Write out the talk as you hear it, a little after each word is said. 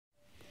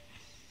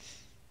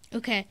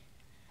Okay.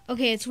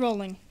 Okay, it's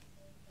rolling.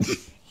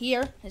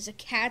 Here is a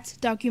cat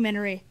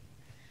documentary.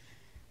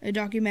 A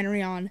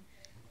documentary on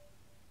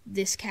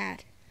this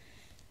cat.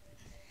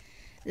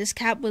 This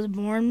cat was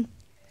born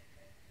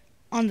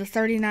on the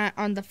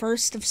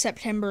 1st of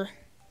September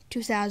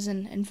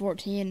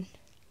 2014.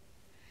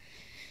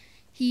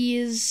 He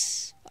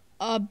is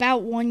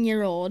about 1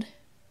 year old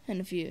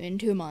in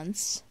 2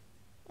 months.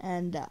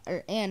 And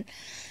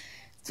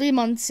 3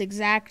 months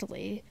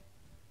exactly,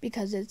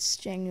 because it's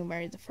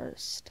January the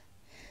 1st.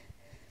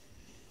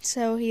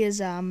 So he is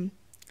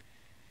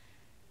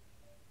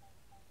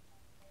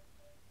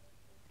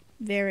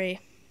very,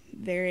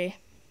 very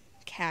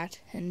cat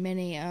and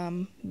mini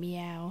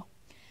meow.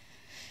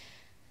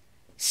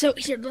 So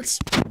here, let's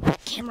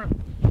camera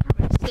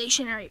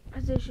stationary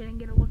position and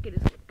get a look at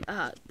his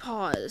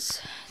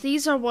paws.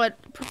 These are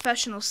what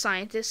professional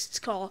scientists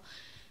call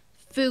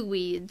foo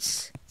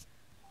weeds.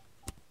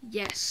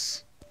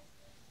 Yes,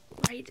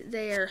 right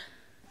there.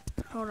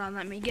 Hold on,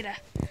 let me get a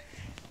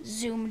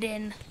zoomed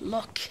in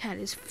look at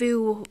his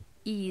foo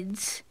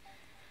weeds.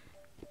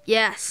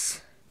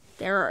 Yes,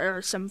 there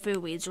are some foo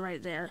weeds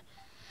right there.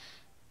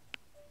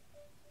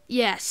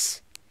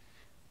 Yes.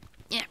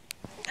 Yeah.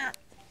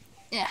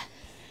 Yeah.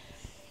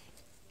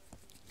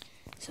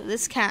 So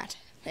this cat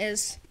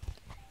is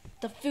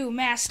the foo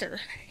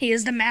master. He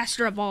is the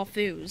master of all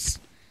foos.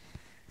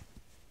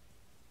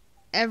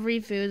 Every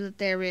foo that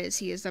there is,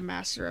 he is the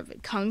master of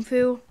it. Kung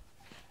fu,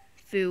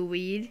 foo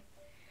weed,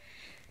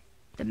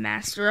 the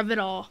master of it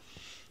all.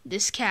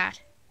 This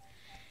cat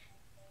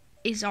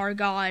is our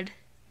god.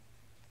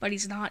 But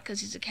he's not,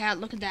 because he's a cat.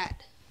 Look at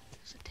that.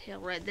 There's a tail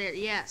right there.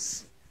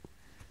 Yes.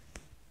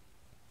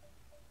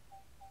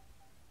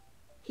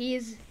 He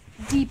is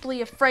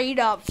deeply afraid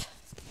of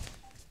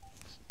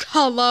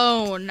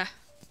cologne.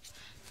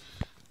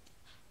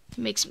 It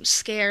makes him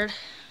scared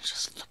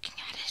just looking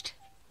at it.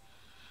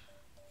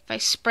 If I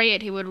spray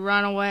it, he would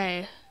run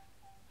away.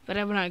 But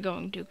I'm not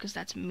going to, because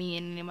that's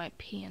mean, and he might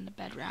pee in the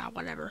bed.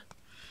 Whatever.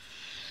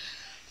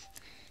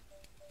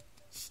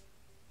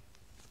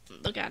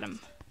 Look at him.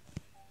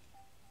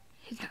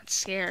 He's not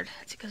scared.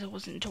 That's because it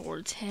wasn't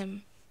towards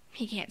him.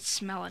 He can't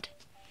smell it.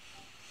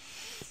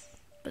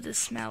 But the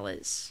smell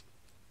is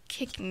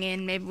kicking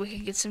in. Maybe we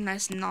could get some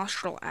nice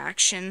nostril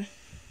action.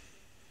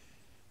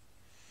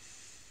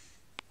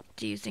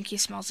 Do you think he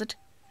smells it?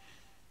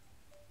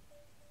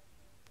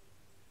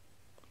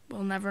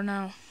 We'll never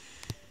know.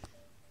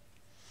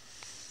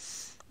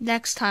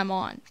 Next time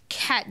on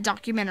Cat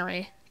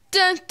Documentary.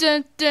 Dun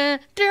dun dun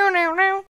dun dun dun.